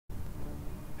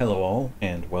Hello all,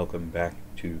 and welcome back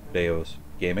to Chreos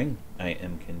Gaming. I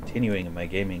am continuing my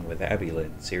Gaming with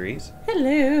Abilynn series.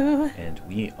 Hello! And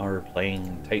we are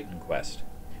playing Titan Quest.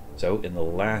 So, in the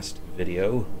last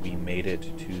video, we made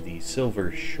it to the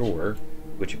Silver Shore,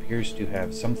 which appears to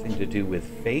have something to do with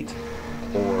fate,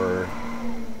 or,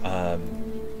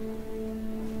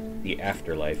 the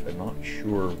afterlife. I'm not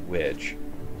sure which,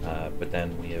 but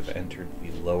then we have entered the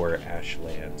lower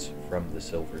Ashlands from the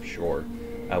Silver Shore.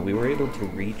 We were able to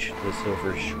reach the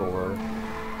Silver Shore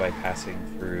by passing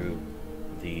through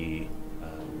the,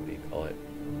 what do you call it?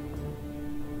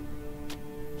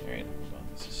 Alright, hold on,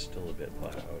 this is still a bit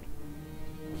loud.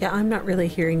 Yeah, I'm not really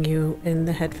hearing you in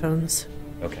the headphones.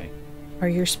 Okay. Are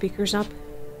your speakers up?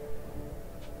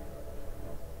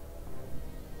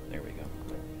 There we go.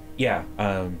 Yeah,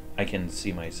 I can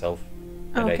see myself,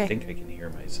 and okay. I think I can hear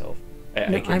myself.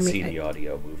 I can see the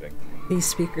audio moving. These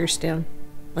speakers down.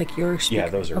 Like your speakers? Yeah,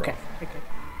 those are okay. off.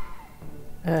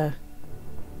 Okay.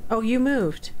 Oh, you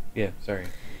moved. Yeah, sorry.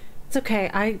 It's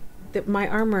okay. My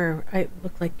armor, I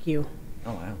look like you.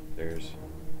 Oh wow, there's...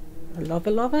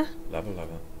 Lava? Lava.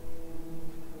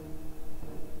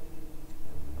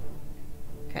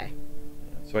 Okay.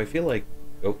 So I feel like...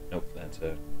 Oh, nope, that's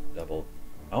a double...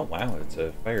 Oh wow, it's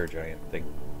a fire giant thing,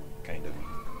 kind of.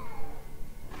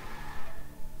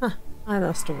 Huh, I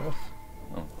lost a wolf.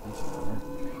 Oh, that's more.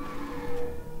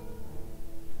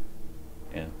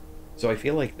 Yeah. So I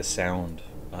feel like the sound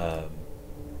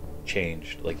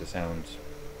changed, like the sound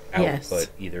output,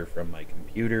 either from my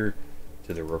computer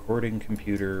to the recording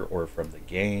computer or from the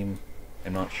game.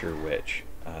 I'm not sure which.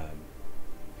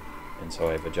 And so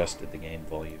I've adjusted the game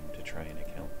volume to try and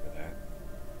account for that.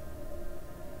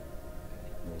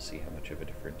 We'll see how much of a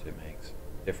difference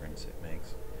it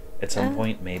makes. At some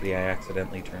point, maybe I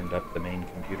accidentally turned up the main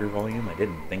computer volume. I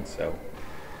didn't think so,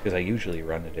 because I usually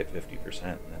run it at 50%,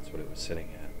 and that's what it was sitting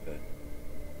at, but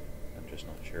I'm just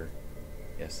not sure.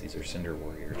 Yes, these are Cinder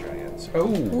Warrior Giants.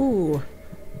 Oh! Ooh!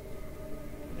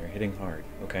 And they're hitting hard.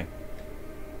 Okay.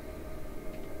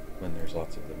 When there's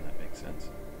lots of them, that makes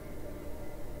sense.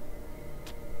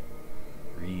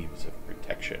 Greaves of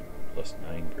Protection, plus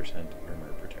 9%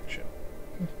 armor protection.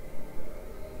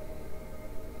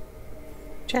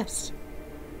 Chest.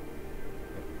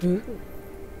 Ooh.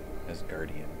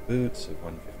 Asgardian Boots of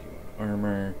 151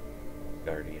 armor.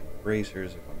 Guardian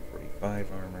Bracers of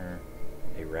 145 armor.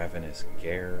 A Ravenous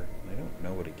Gare. I don't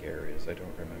know what a Gare is. I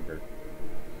don't remember.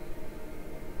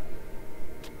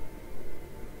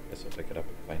 Guess I'll pick it up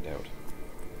and find out.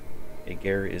 A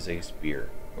Gare is a spear.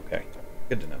 Okay.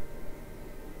 Good to know.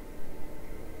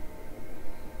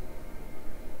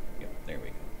 Yep, there we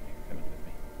go. You're coming with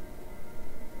me.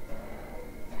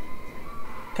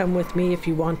 Come with me if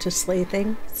you want to slay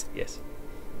things. Yes.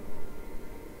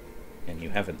 And you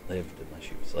haven't lived unless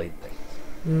you've slayed things.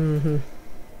 Mm-hmm.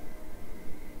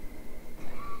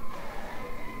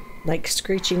 Like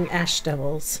screeching ash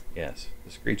devils. Yes, the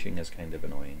screeching is kind of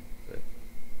annoying,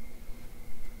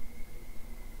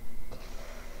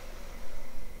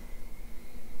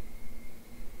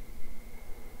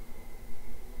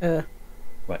 but...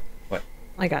 What?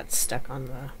 I got stuck on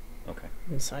the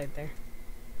inside there.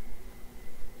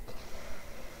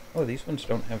 Oh, these ones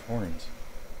don't have horns.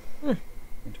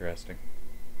 Interesting.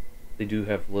 They do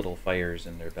have little fires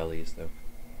in their bellies, though.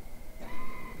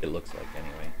 It looks like,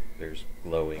 anyway. There's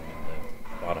glowing in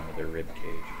the bottom of their rib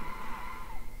cage.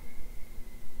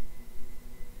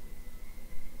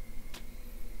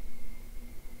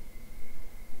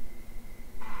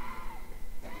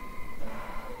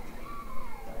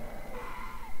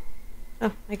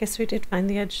 Oh, I guess we did find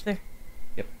the edge there.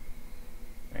 Yep.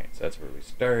 Alright, so that's where we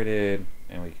started,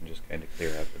 and we can just kind of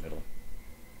clear out the middle.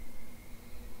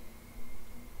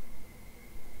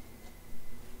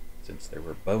 Since there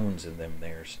were bones in them,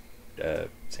 there's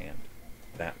sand.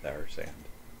 That there sand.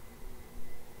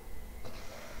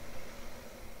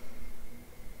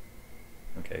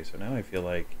 Okay, so now I feel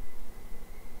like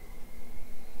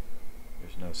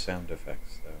there's no sound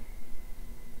effects, though.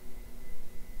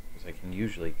 Because I can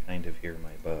usually kind of hear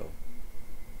my bow.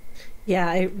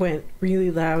 Yeah, it went really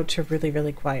loud to really,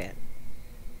 really quiet.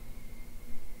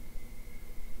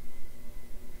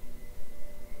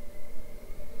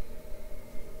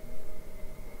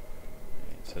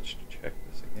 Such to check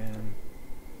this again.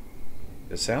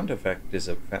 The sound effect is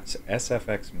a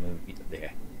SFX movie.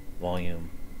 The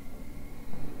volume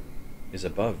is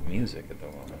above music at the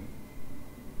moment,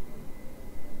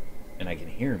 and I can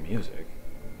hear music.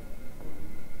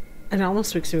 It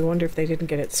almost makes me wonder if they didn't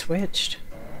get it switched.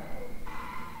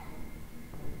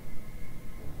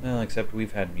 Well, except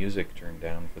we've had music turned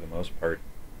down for the most part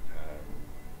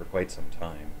for quite some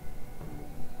time.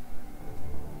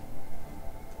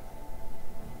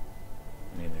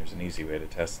 There's an easy way to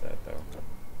test that, though.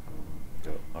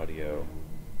 Go audio,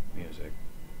 music.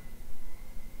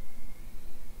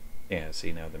 Yeah,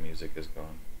 see, now the music is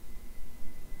gone.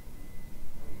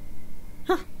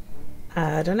 Huh.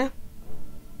 I don't know.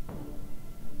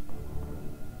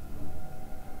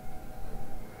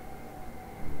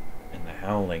 And the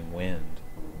howling wind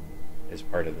is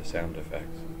part of the sound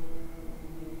effects.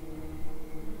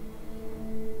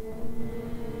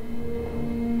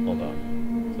 Hold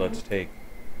on. So let's take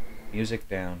music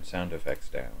down, sound effects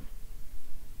down.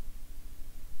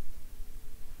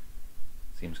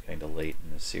 Seems kind of late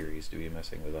in this series to be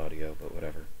messing with audio, but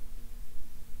whatever.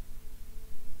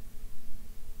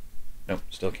 Nope,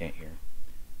 still can't hear.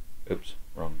 Oops,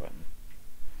 wrong button.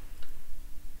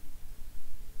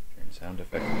 Turn sound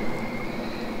effects.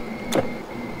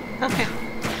 Okay.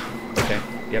 Okay,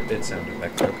 yep, it's sound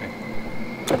effects, okay.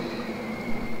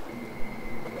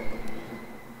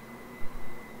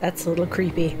 That's a little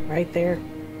creepy right there.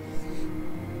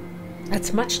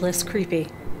 That's much less creepy.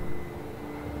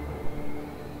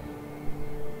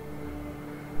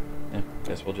 Yeah,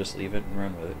 guess we'll just leave it and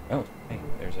run with it. Oh, hey,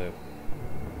 there's a...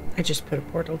 I just put a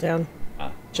portal down.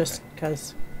 Ah, Just okay.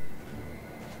 because.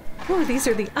 Oh, these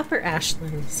are the upper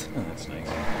ashlands. Oh, that's nice.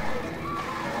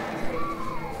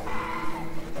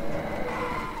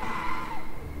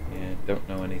 Yeah, don't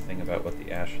know anything about what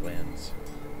the Ashlands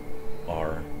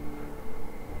are.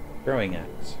 Throwing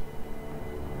axe.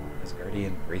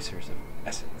 Asgardian bracers of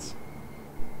essence.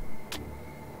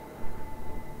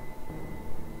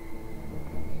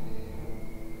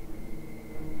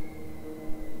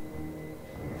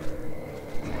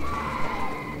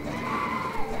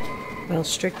 Well,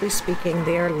 strictly speaking,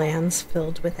 they are lands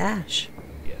filled with ash.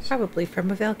 Yes. Probably from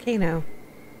a volcano.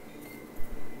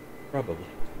 Probably.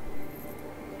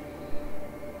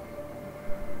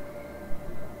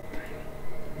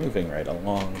 Moving right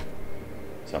along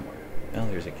somewhere. Well,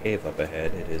 there's a cave up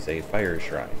ahead. It is a fire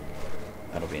shrine.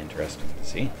 That'll be interesting to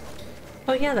see.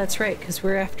 Oh yeah, that's right, because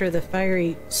we're after the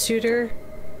fiery suitor.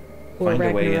 Or Find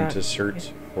a way Ragnarok. into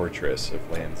Surt's fortress of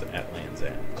Land's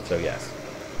End. So yes,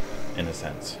 in a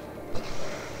sense.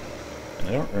 And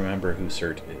I don't remember who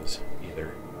Surt is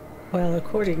either. Well,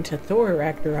 according to Thor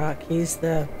Ragnarok, he's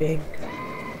the big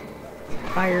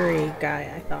fiery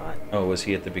guy, I thought. Oh, was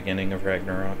he at the beginning of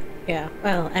Ragnarok? Yeah,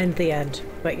 well, and the end,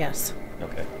 but yes.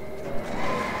 Okay.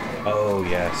 Oh,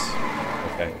 yes.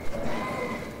 Okay.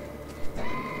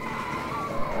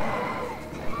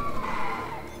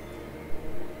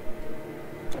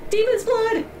 Demon's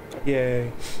blood!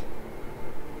 Yay.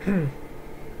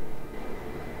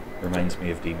 Reminds me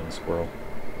of Demon Squirrel.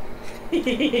 Me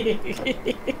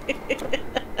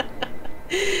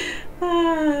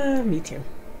too.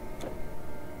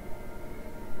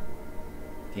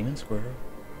 Demon Squirrel.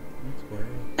 Demon Squirrel.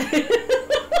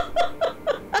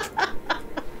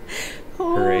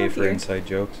 Oh, Hooray for dear. inside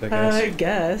jokes, I guess. I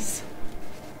guess.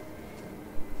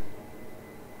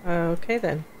 Okay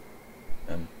then.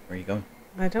 Where are you going?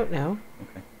 I don't know.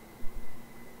 Okay.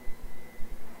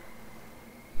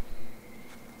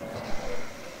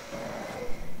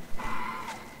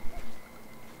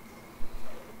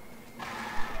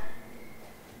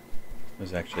 I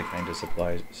was actually kind of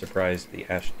surprised the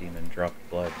Ash Demon dropped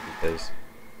blood, because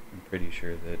I'm pretty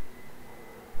sure that...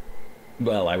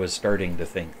 Well, I was starting to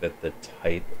think that the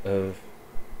type of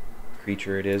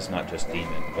creature it is, not just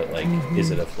demon, but like,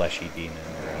 is it a fleshy demon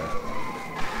or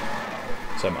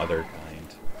some other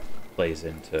kind, plays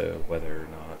into whether or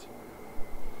not.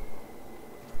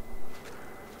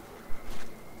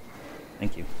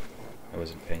 Thank you. I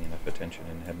wasn't paying enough attention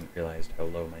and hadn't realized how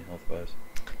low my health was.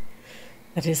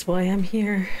 That is why I'm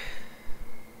here.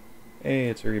 Hey,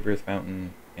 it's a rebirth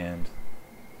fountain and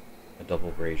a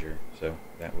double brazier, so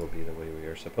that will be the way we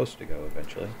are supposed to go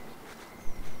eventually.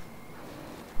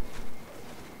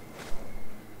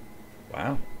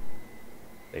 Wow.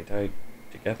 They died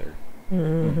together.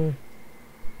 Mm-hmm.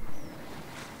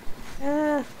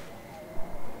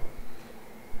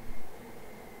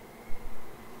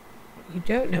 What you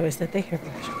don't know is that they have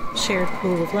a shared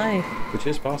pool of life. Which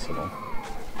is possible.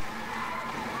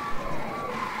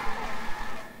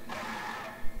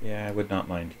 Yeah, I would not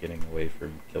mind getting away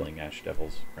from killing ash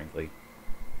devils, frankly.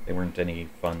 They weren't any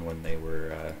fun when they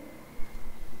were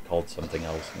called something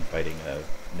else and fighting a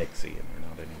Nixie, and they're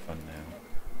not any fun now.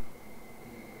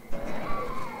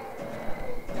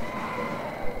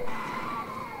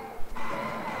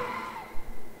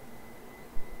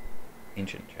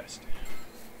 Ancient chest.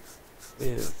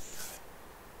 With...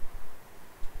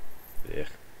 Ugh.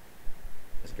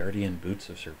 Asgardian boots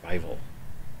of survival.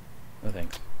 No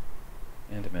thanks.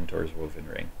 And a Mentor's woven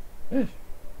ring.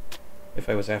 If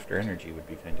I was after energy, would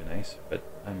be kind of nice, but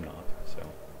I'm not, so...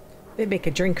 They make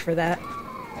a drink for that.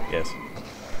 Yes.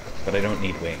 But I don't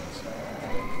need wings.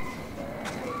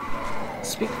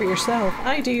 Speak for yourself.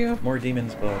 I do. More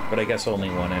demon's blood, but I guess only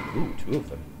one... Ooh, two of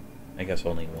them. I guess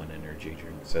only one energy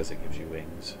drink says it gives you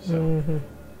wings, so... Mm-hmm.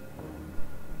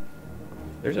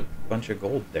 There's a bunch of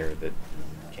gold there that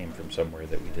came from somewhere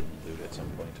that we didn't loot at some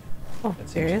point. Oh, That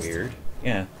there seems it is. weird.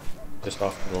 Yeah. Just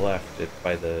off to the left,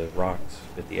 by the rocks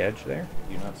at the edge there.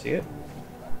 Do you not see it?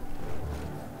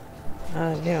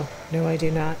 No. No, I do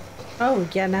not. Oh,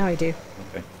 yeah, now I do.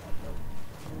 Okay.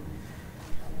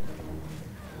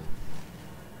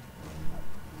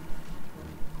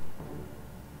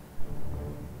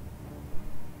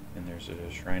 And there's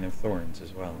a Shrine of Thorns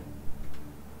as well.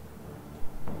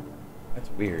 That's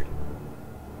weird.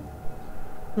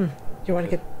 Do you want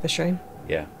to get the shrine?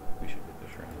 Yeah, we should get the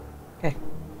shrine. Okay.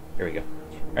 Here we go.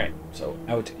 Alright, so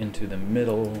out into the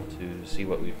middle to see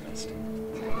what we've missed.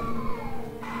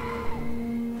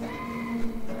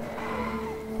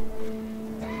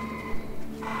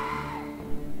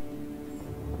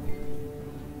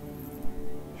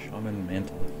 Shaman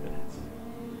Mantle of Finesse.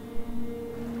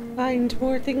 Find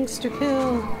more things to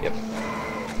kill. Yep.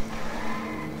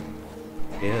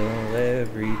 Kill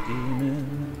every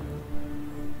demon.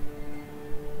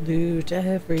 Loot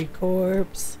every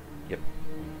corpse. Yep.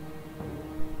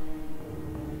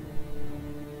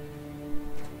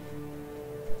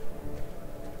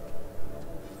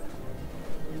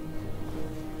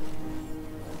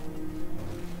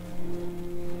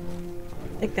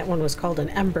 I think that one was called an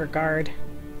Ember Guard.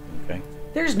 Okay.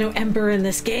 There's no Ember in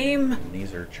this game. And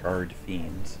these are charred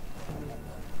fiends.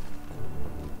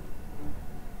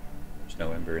 There's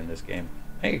no ember in this game.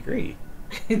 I agree.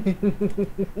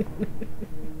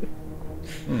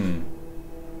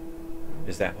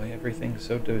 Is that why everything's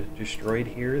so destroyed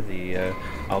here? The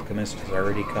alchemist has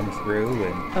already come through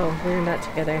and... Oh, we're not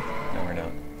together. No, we're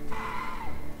not.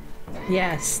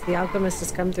 Yes, the alchemist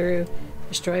has come through,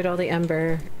 destroyed all the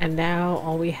Ember, and now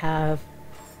all we have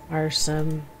are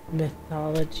some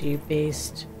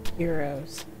mythology-based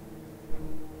heroes.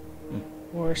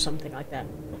 Or something like that.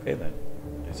 Okay then.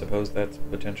 I suppose that's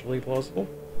potentially plausible.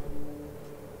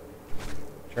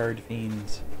 Charred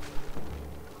fiends.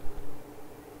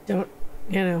 Don't,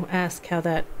 ask how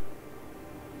that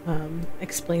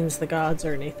explains the gods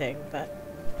or anything, but...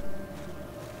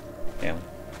 Yeah.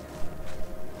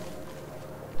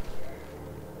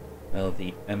 Well,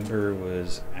 the ember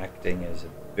was acting as a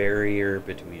barrier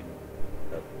between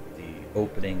the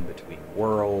opening between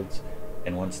worlds,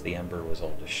 and once the ember was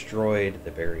all destroyed,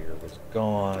 the barrier was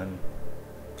gone,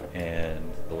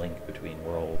 and the link between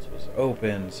worlds was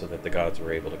open so that the gods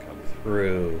were able to come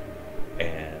through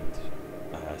and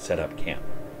set up camp.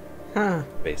 Huh.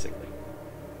 Basically.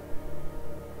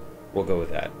 We'll go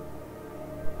with that.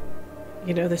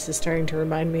 This is starting to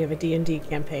remind me of a D&D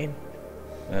campaign.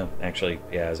 Well, actually,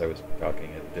 yeah, as I was talking,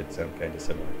 it did sound kind of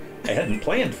similar. I hadn't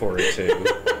planned for it to,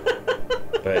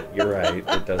 but you're right,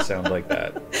 it does sound like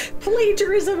that.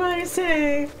 Plagiarism, I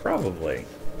say! Probably.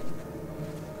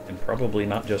 And probably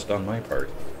not just on my part.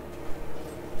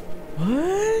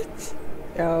 What?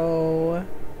 No.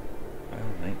 Well,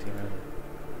 1900.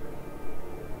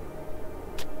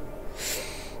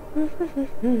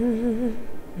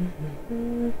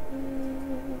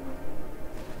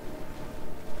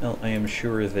 Well, I am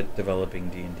sure that developing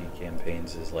D&D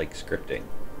campaigns is like scripting.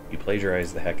 You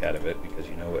plagiarize the heck out of it because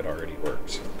you know it already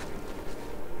works.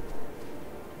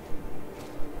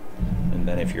 And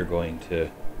then if you're going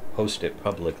to post it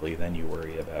publicly, then you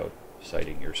worry about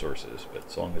citing your sources. But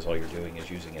as long as all you're doing is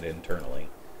using it internally.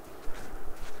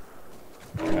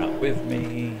 You're not with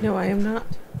me. No, I am not.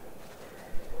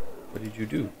 What did you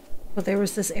do? Well, there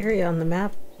was this area on the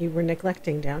map you were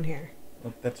neglecting down here.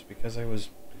 Well, that's because I was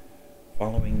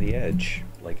following the edge,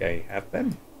 like I have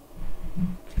been.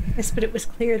 Yes, but it was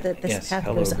clear that this Yes, path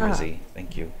hello, goes up. Grizzy.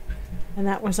 Thank you. And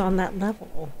that was on that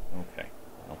level. Okay.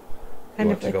 Well, do Kind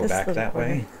you of want to like go this back little that corner.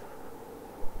 way?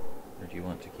 Or do you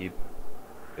want to keep...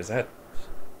 Is that...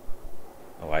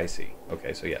 Oh, I see.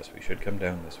 Okay, so yes, we should come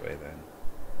down this way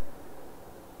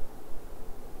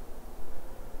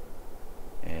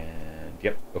then. And...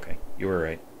 Yep, okay. You were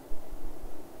right.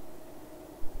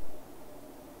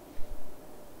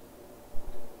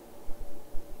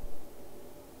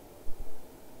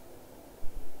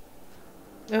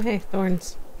 Oh, hey,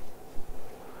 thorns.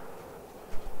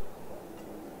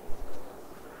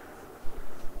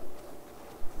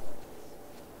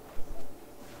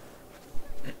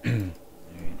 Alright.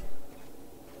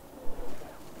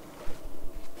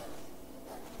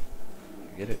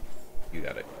 You get it? You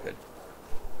got it. Good.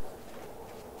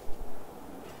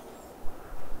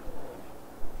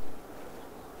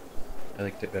 I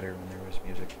liked it better when there was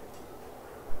music.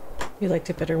 You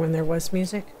liked it better when there was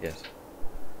music? Yes.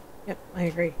 Yep, I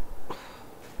agree.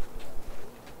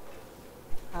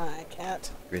 Hi, cat.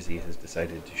 Grizzy has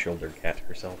decided to shoulder cat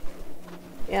herself.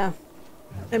 Yeah.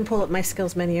 And pull up my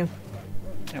skills menu.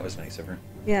 That was nice of her.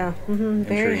 Yeah, I'm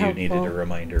very sure helpful. you needed a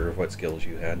reminder of what skills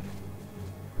you had.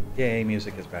 Yay,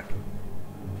 music is back.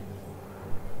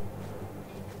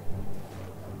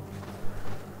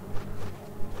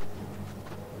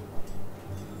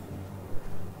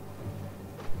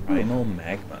 Primal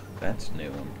magma. That's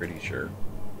new, I'm pretty sure.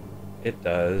 It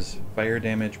does fire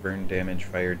damage, burn damage,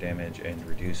 fire damage, and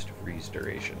reduced freeze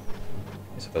duration.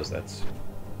 I suppose that's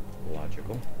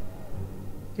logical.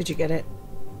 Did you get it?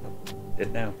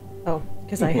 Did now. Oh,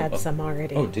 because I had some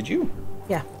already. Oh, did you?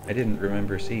 Yeah. I didn't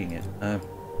remember seeing it. There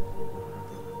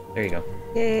you go.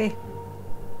 Yay.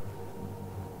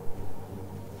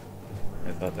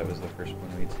 I thought that was the first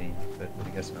one we'd seen, but I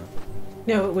guess not.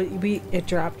 No, it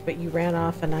dropped, but you ran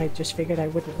off, and I just figured I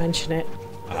wouldn't mention it.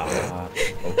 Ah,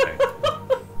 okay.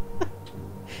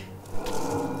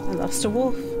 I lost a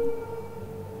wolf.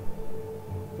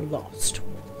 Lost.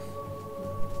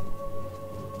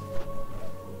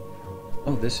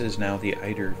 Oh, this is now the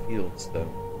Eider Fields, though.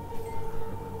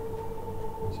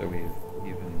 So we've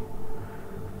even...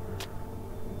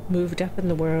 moved up in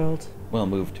the world. Well,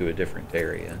 moved to a different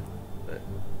area, but...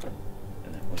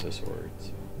 and that was a sword,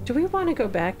 so... Do we want to go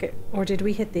back, or did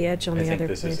we hit the edge on the other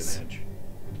place? I think this is an edge.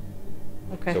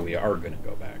 Okay. So we are going to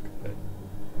go back, but...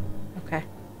 Okay.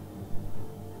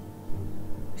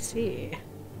 I see.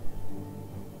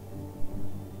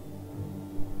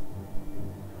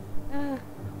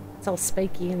 It's all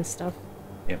spiky and stuff.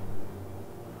 Yep.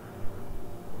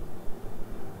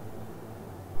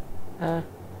 I'm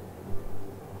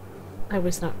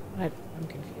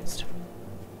confused.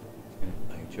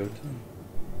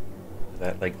 Is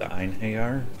that like the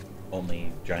Einhayar?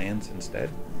 Only giants instead?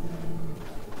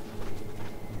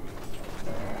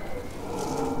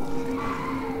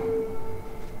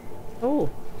 Oh.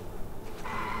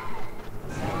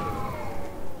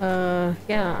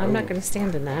 Yeah, I'm not gonna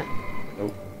stand in that.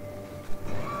 Nope.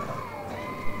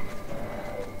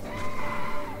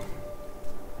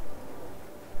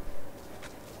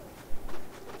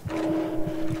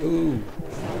 Ooh.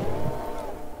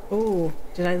 Oh,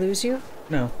 did I lose you?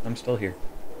 No, I'm still here.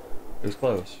 It was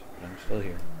close, but I'm still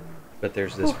here. But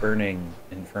there's this burning,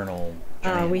 infernal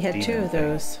giant we had demon two of thing.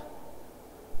 those.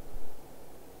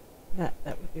 That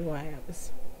would be why I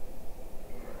was...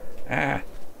 Ah!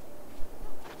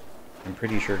 I'm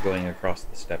pretty sure going across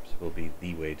the steps will be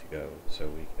the way to go, so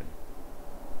we can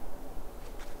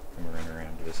come run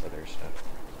around to this other stuff,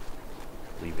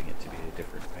 leaving it to be a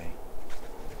different way.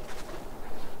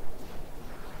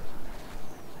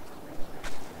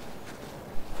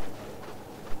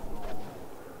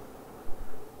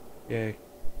 Yay.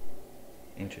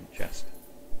 Ancient chest.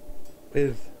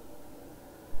 With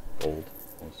gold,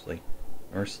 mostly.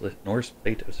 Norse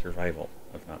plate of survival,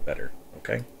 if not better.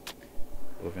 Okay?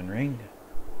 Woven ring.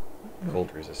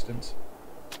 Cold resistance.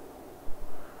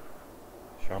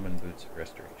 Shaman boots of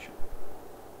restoration.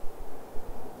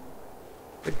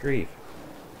 Good grief.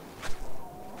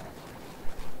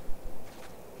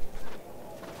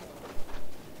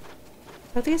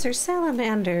 Oh, these are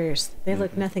salamanders. They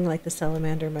look nothing like the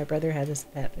salamander my brother had as a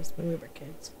pet when we were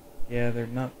kids. Yeah, they're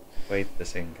not quite the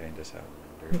same kind of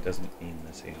salamander. It doesn't mean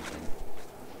the same thing.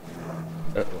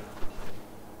 Uh-oh.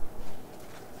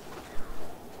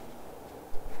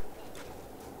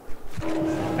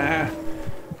 Ah!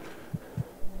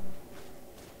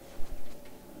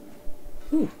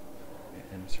 Whew.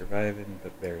 I'm surviving,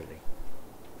 but barely.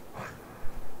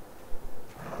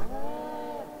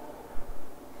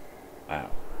 Wow.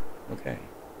 Okay.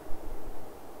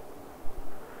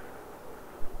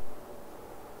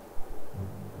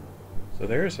 So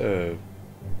there's a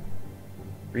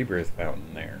rebirth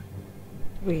fountain there.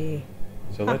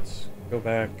 So let's go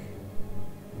back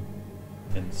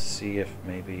and see if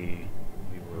maybe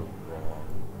we were wrong.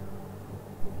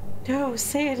 No,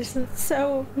 say it isn't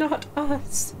so. Not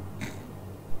us.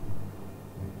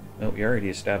 Well, we already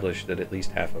established that at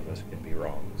least half of us can be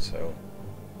wrong, so...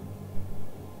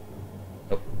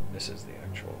 Oh, this is the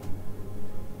actual...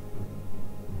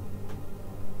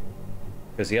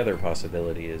 Because the other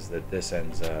possibility is that this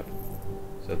ends up...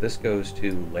 So this goes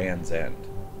to Land's End,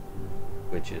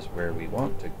 which is where we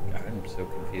want to... I'm so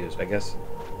confused. I guess...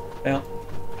 Well,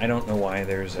 I don't know why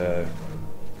there's a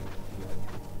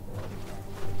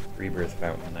rebirth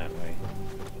fountain that way.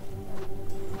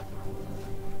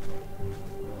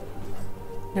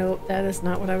 Nope, that is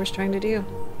not what I was trying to do.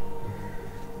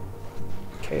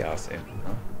 Chaos End,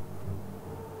 huh?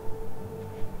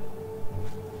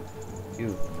 few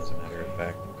of them, as a matter of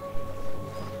fact.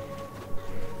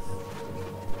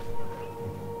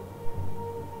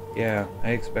 Yeah,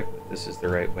 I expect that this is the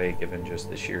right way, given just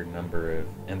the sheer number of...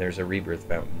 And there's a rebirth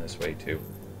fountain this way, too.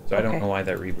 So I don't know why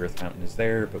that rebirth fountain is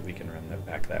there, but we can run that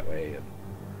back that way and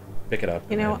pick it up.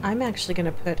 You know, I'm actually going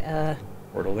to put a...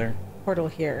 Portal there? Portal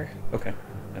here. Okay,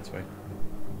 that's fine.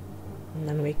 And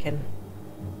then we can...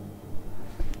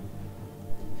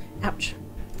 Ouch.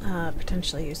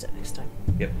 Potentially use it next time.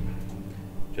 Yep.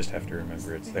 Just have to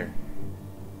remember it's there.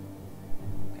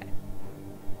 Okay.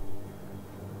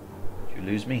 Did you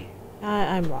lose me?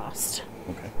 I'm lost.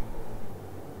 Okay.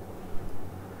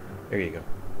 There you go.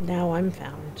 Now I'm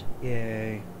found.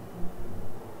 Yay.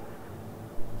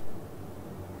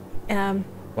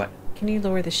 What? Can you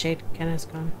lower the shade? Kenna's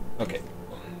gone. Okay.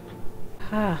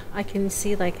 Ah, I can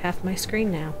see like half my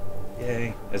screen now.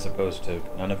 Yay. As opposed to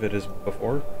none of it as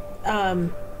before?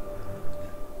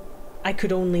 I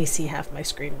could only see half my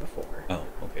screen before. Oh,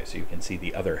 okay, so you can see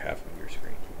the other half of your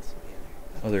screen.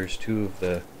 Oh, there's 2 of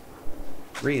the...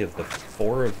 3 of the...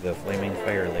 4 of the flaming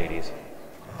fire ladies.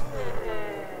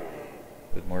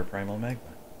 With more primal magma.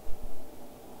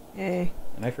 Yay.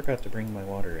 And I forgot to bring my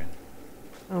water in.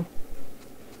 Oh.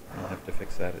 I'll have to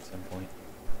fix that at some point.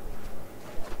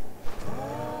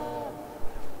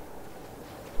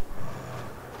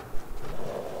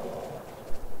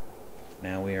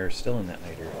 Now we are still in that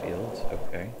niter field,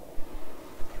 okay.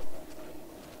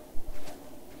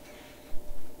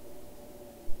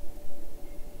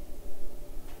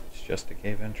 It's just a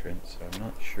cave entrance, so I'm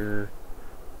not sure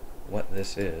what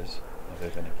this is, other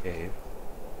than a cave.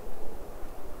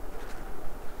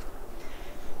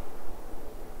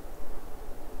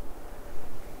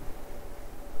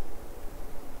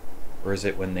 Or is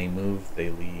it when they move,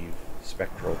 they leave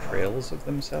spectral trails of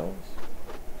themselves?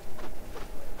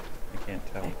 I can't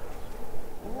tell.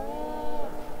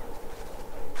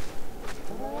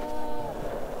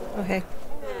 Okay.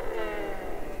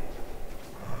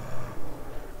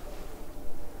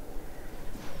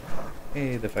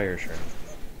 Hey, the fire shrine.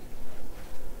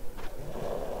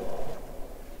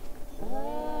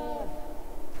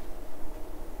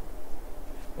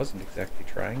 Wasn't exactly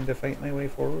trying to fight my way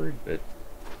forward, but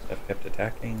stuff kept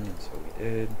attacking, and so we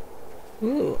did.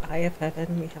 Ooh, Eye of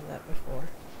Heaven. We have that before.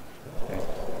 Okay.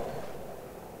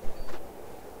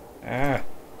 Ah!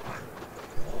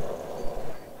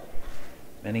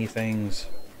 Many things.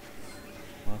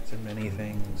 Lots and many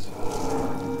things.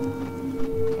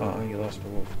 Oh, you lost a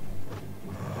wolf.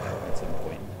 At some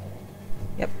point.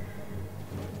 Yep.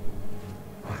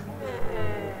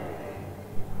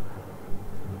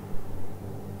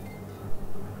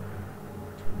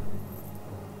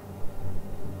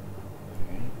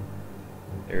 Okay.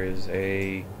 There is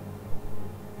a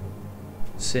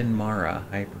Sinmara,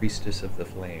 High Priestess of the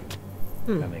Flame,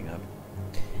 coming up.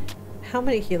 How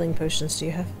many healing potions do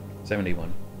you have?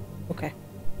 71. Okay.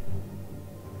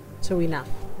 So enough.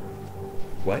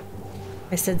 What?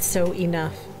 I said so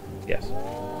enough. Yes.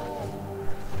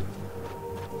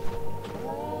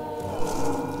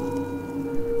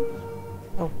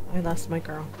 Oh, I lost my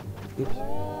girl. Oops.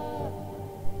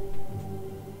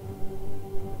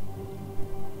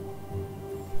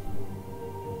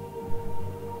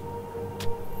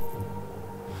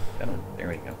 Oh, there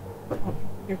we go. Oh,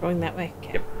 you're going that way.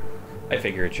 Okay. Yep. I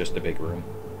figure it's just a big room.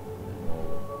 And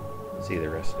we'll see the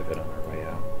rest of it on our way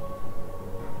out.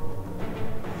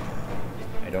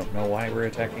 I don't know why we're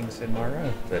attacking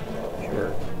Sinmara, but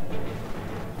sure.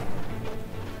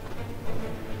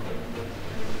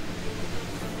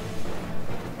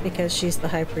 Because she's the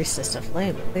High Priestess of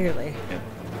Flame, clearly. Yeah.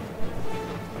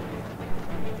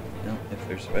 Well, if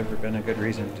there's ever been a good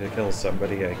reason to kill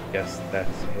somebody, I guess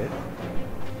that's it.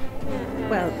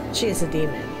 Well, she is a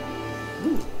demon.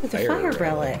 Ooh, With a fire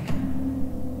relic.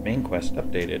 Main quest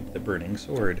updated. The Burning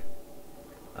Sword.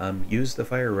 Use the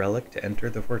fire relic to enter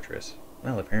the fortress.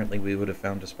 Well, apparently we would have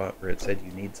found a spot where it said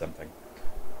you need something.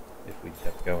 If we'd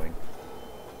kept going.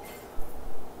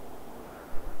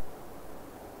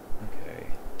 Okay.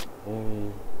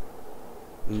 Hole.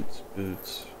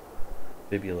 Boots.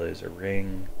 Fibula is a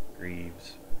ring.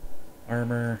 Greaves.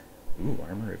 Armor. Ooh,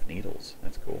 armor of needles.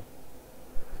 That's cool.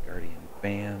 Guardian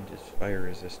band is fire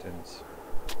resistance.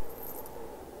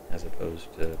 As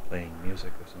opposed to playing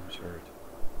music of some sort.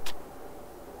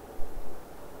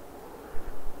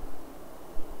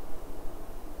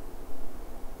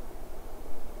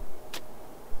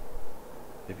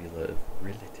 Fibula of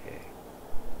virility.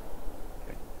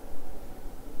 Okay.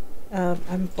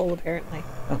 I'm full apparently.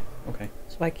 Oh, okay.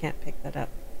 So I can't pick that up.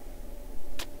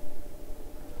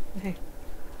 Okay.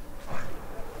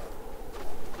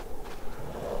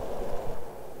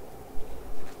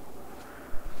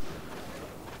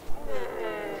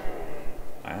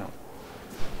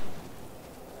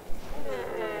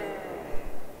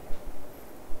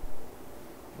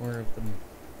 More of them.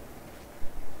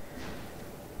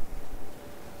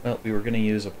 Well, we were going to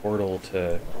use a portal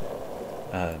to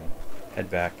head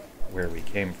back where we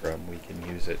came from. We can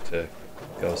use it to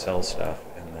go sell stuff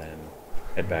and then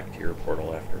head back to your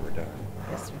portal after we're done.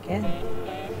 Yes, we can.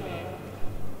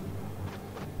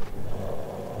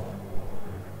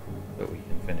 But we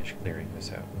can finish clearing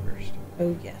this out first.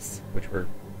 Oh, yes. Which we're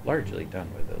largely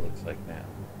done with, it looks like now.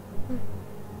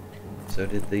 So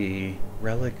did the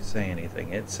relic say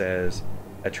anything? It says,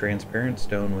 a transparent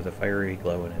stone with a fiery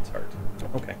glow in its heart.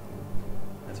 Okay.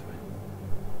 That's fine.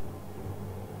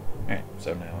 Alright,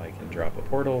 so now I can drop a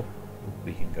portal,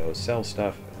 we can go sell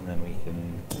stuff, and then we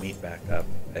can meet back up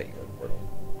at your portal.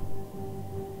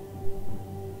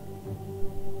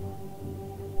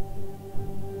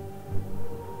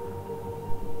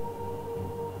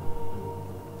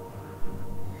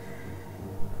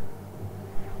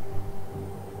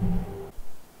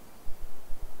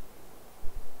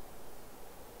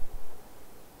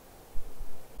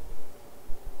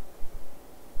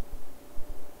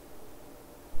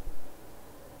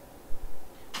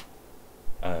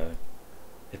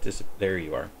 There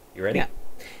you are. You ready? Yeah.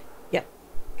 Yep.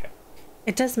 Okay.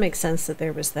 It does make sense that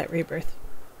there was that rebirth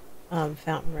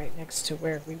fountain right next to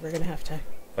where we were going to have to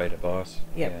Fight a boss?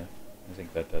 Yep. Yeah, I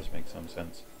think that does make some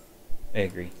sense. I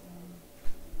agree.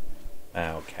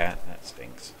 Ow, cat, that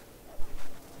stinks.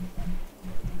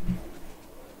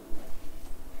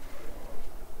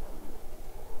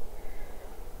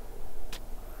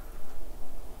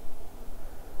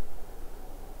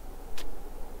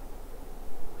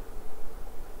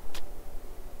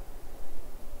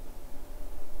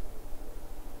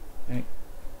 Hey.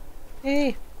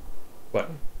 Hey. What?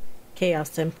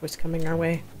 Chaos Imp was coming our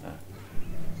way.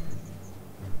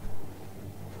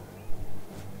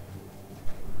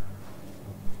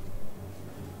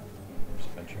 There's a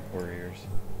bunch of warriors.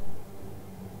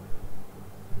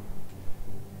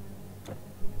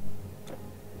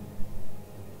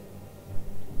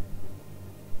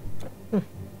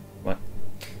 What?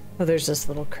 Oh, there's this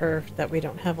little curve that we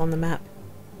don't have on the map.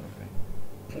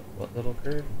 Okay. What little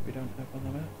curve we don't have on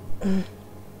the map?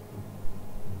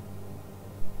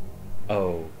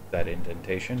 Oh, that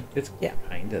indentation? It's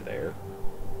kinda there.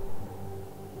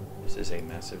 This is a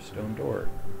massive stone door.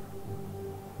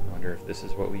 I wonder if this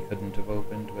is what we couldn't have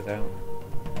opened without.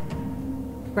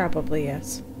 Probably,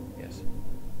 yes. Yes.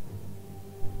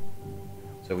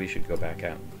 So we should go back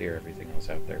out and clear everything else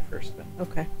out there first then.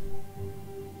 Okay.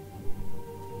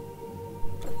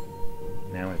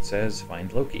 Now it says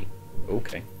find Loki.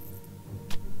 Okay.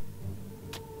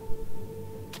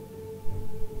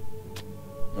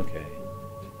 Okay.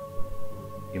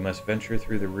 You must venture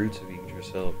through the roots of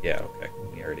Yggdrasil. Yeah, okay.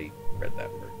 We already read that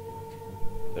part.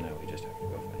 So now we just have to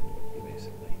go find Loki,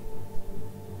 basically.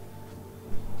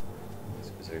 That's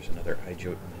because there's another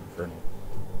Ijotan Infernal.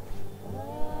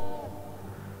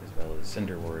 As well as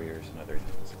Cinder Warriors and other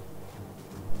things.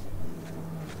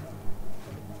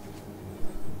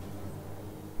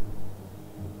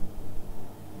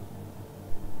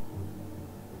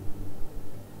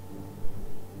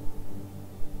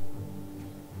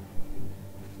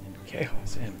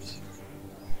 Chaos imps.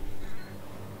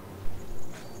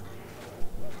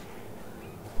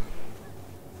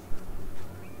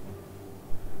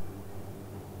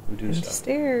 Who do And stuff?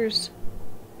 stairs.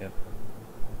 Yep.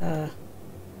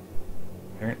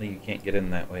 Apparently you can't get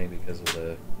in that way because of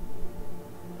the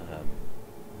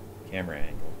camera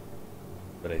angle.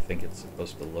 But I think it's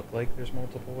supposed to look like there's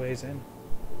multiple ways in.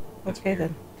 That's Okay, weird.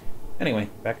 then. Anyway,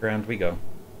 back around we go.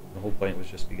 The whole point was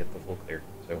just to get the full clear.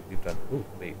 So we've done... Ooh,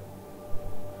 wait.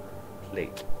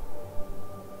 Plate.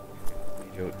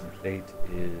 Jotun plate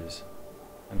is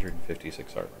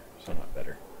 156 armor, so not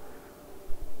better.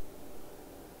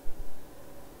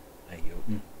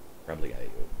 Jotun? Probably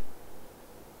Jotun.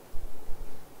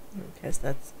 Because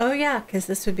that's... Oh, yeah, because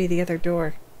this would be the other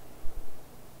door.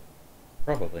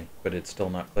 Probably, but it's still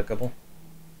not clickable?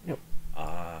 Nope.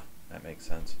 Ah, that makes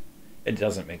sense. It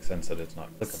doesn't make sense that it's not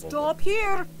clickable. Stop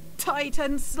here,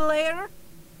 Titan Slayer!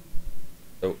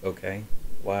 Oh, okay.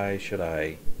 Why should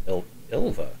I...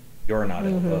 Ilva? You're not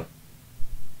Ilva.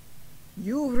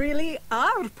 You really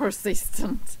are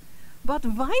persistent. But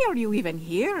why are you even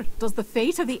here? Does the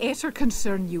fate of the Aether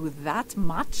concern you that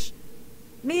much?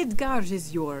 Midgard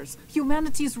is yours.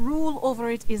 Humanity's rule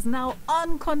over it is now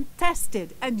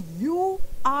uncontested, and you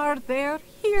are their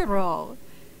hero.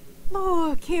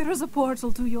 Look, here is a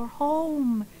portal to your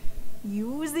home.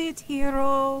 Use it,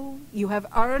 hero. You have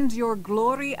earned your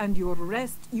glory and your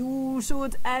rest. You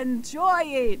should enjoy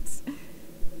it.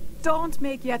 Don't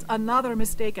make yet another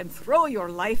mistake and throw your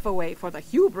life away for the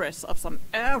hubris of some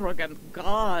arrogant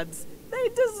gods. They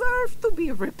deserve to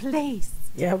be replaced.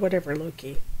 Yeah, whatever,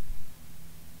 Loki.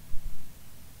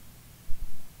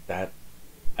 That,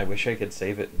 I wish I could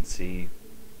save it and see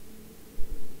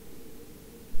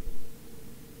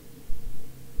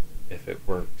if it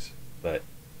works, but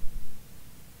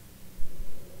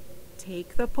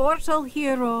Take the portal,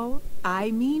 hero.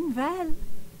 I mean well.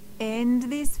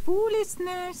 End this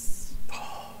foolishness.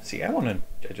 see, I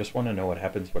just want to know what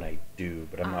happens when I do,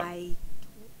 but I'm not.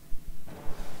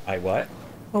 I what?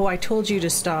 Oh, I told you to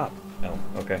stop. Oh,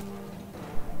 okay.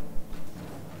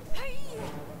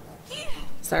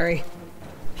 Sorry.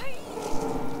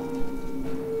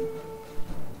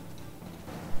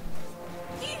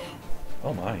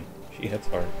 Oh my, she hits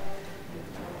hard.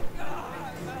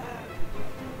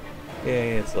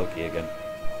 Yay, it's Loki again.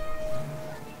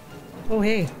 Oh,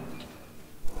 hey.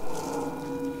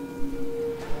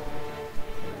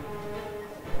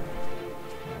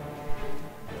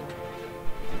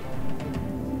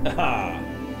 Aha!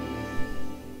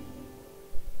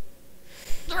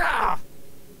 Ah!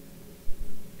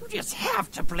 You just have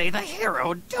to play the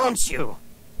hero, don't you?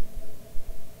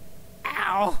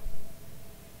 Ow!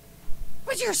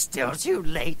 But you're still too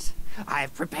late.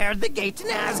 I've prepared the gate in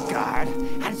Asgard,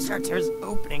 and Surtur's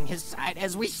opening his side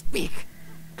as we speak.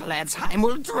 Gladsheim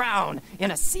will drown in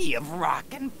a sea of rock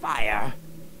and fire.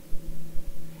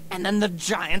 And then the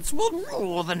giants will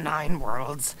rule the 9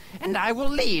 worlds, and I will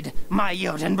lead my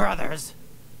Jotun brothers.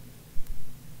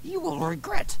 You will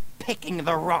regret picking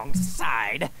the wrong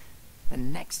side the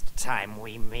next time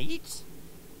we meet.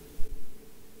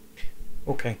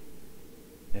 Okay.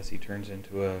 As he turns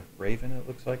into a raven, it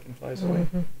looks like, and flies away.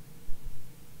 Mm-hmm.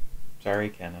 Sorry,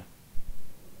 Kenna.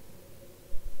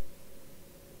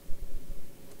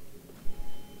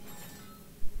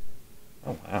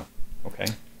 Oh, wow. Okay.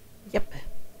 Yep.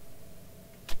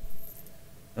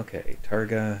 Okay,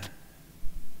 Targa.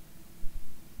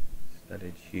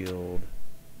 Studded shield.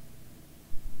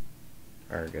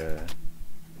 Targa.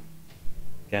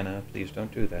 Kenna, please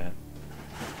don't do that.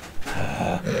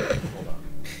 Hold on.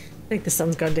 I think the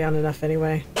sun's gone down enough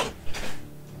anyway.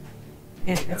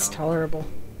 Yeah, it's tolerable.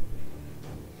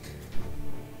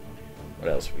 What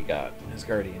else we got?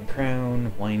 Asgardian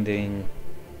crown, winding,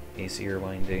 Aesir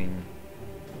winding,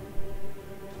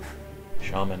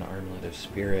 shaman armlet of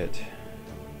spirit,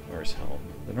 Norse helm.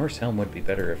 The Norse helm would be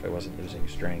better if I wasn't losing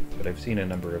strength, but I've seen a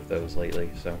number of those lately,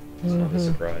 so it's not a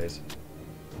surprise.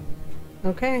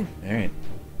 Okay. Alright.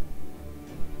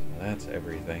 So that's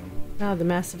everything. Oh, the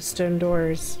massive stone door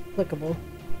is clickable.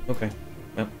 Okay.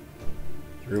 Well,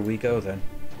 through we go then.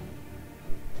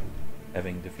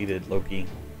 Having defeated Loki, is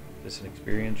this an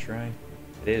experience shrine?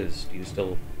 It is. Do you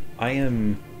still... I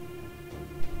am...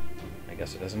 I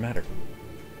guess it doesn't matter.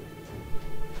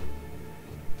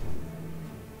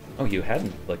 Oh, you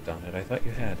hadn't clicked on it. I thought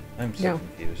you had. I'm so No.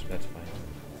 confused. That's fine.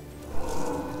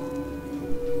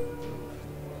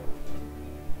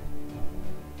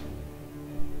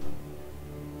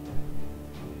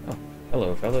 Oh,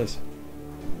 hello, fellas.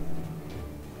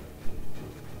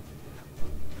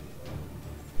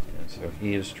 Yeah, so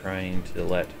he is trying to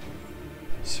let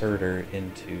Surtur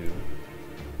into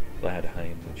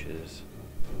Gladheim, which is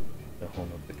the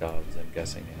home of the gods, I'm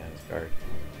guessing, in Asgard.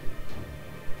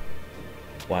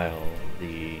 While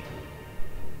the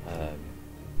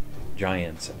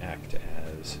giants act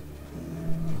as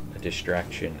a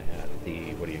distraction at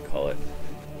the, what do you call it?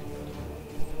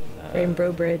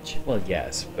 Rainbow Bridge. Well,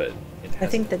 yes, but it has...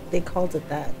 I think that they called it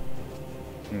that.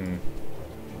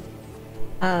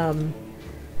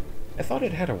 I thought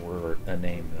it had a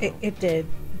name, though. It did.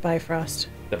 Bifrost.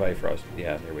 The Bifrost.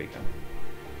 Yeah, there we go.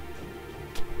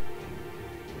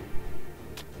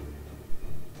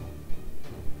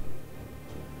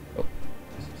 Oh,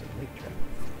 this is a lake trap.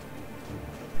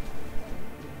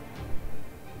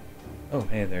 Oh,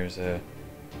 hey, there's a...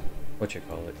 what you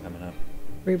call it coming up.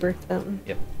 Rebirth Fountain.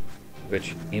 Yep.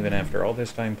 Which, even after all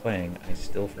this time playing, I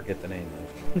still forget the name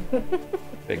of.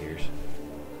 Figures.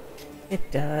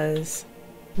 It does.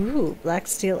 Ooh, Black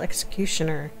Steel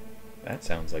Executioner. That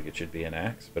sounds like it should be an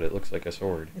axe, but it looks like a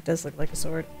sword. It does look like a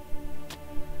sword.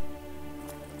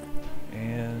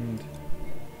 And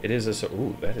it is a sword.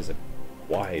 Ooh, that is a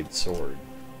wide sword.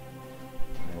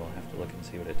 I will have to look and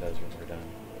see what it does when we're done.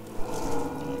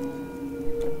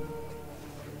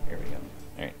 Here we go.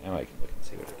 Alright, now I can look and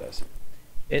see what it does.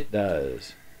 It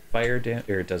does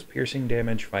it does piercing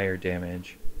damage, fire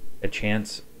damage, a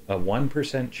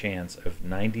 1% chance of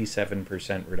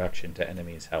 97% reduction to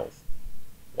enemies' health.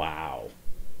 Wow.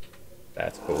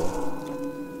 That's cool.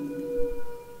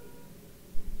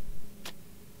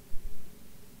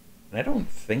 And I don't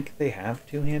think they have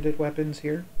two-handed weapons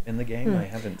here in the game. I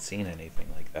haven't seen anything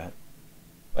like that.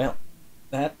 Well,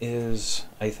 that is,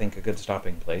 I think, a good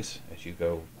stopping place as you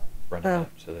go running Oh.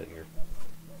 up so that your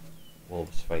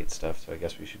wolves fight stuff. So I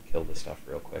guess we should kill the stuff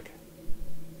real quick.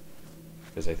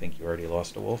 Because I think you already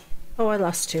lost a wolf. Oh, I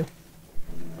lost 2.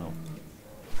 Oh,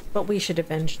 But we should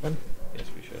avenge them. yes,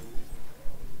 we should.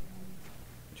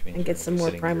 Which means And get we're some gonna be more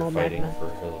sitting here primal fighting magma. for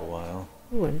a little while.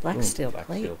 Ooh, and black Ooh, steel black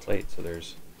plate. steel plate. So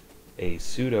there's a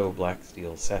pseudo black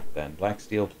steel set then. Black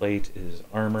steel plate is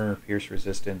armor, pierce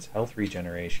resistance, health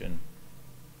regeneration,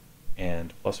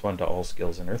 and +1 to all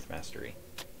skills in earth mastery.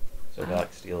 So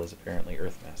black steel is apparently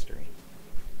earth mastery.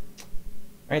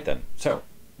 Alright then, so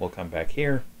we'll come back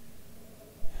here.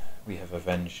 We have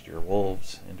avenged your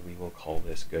wolves, and we will call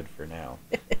this good for now.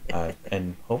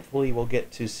 And hopefully we'll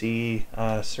get to see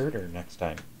Surtur next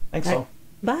time. Thanks all.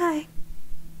 Bye.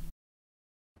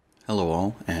 Hello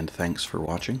all, and thanks for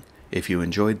watching. If you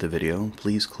enjoyed the video,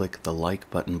 please click the like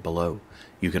button below.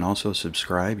 You can also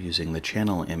subscribe using the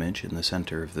channel image in the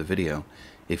center of the video.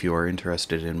 If you are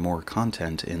interested in more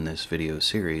content in this video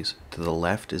series, to the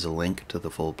left is a link to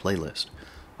the full playlist.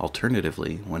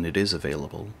 Alternatively, when it is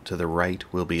available, to the right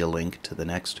will be a link to the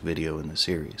next video in the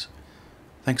series.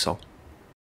 Thanks all.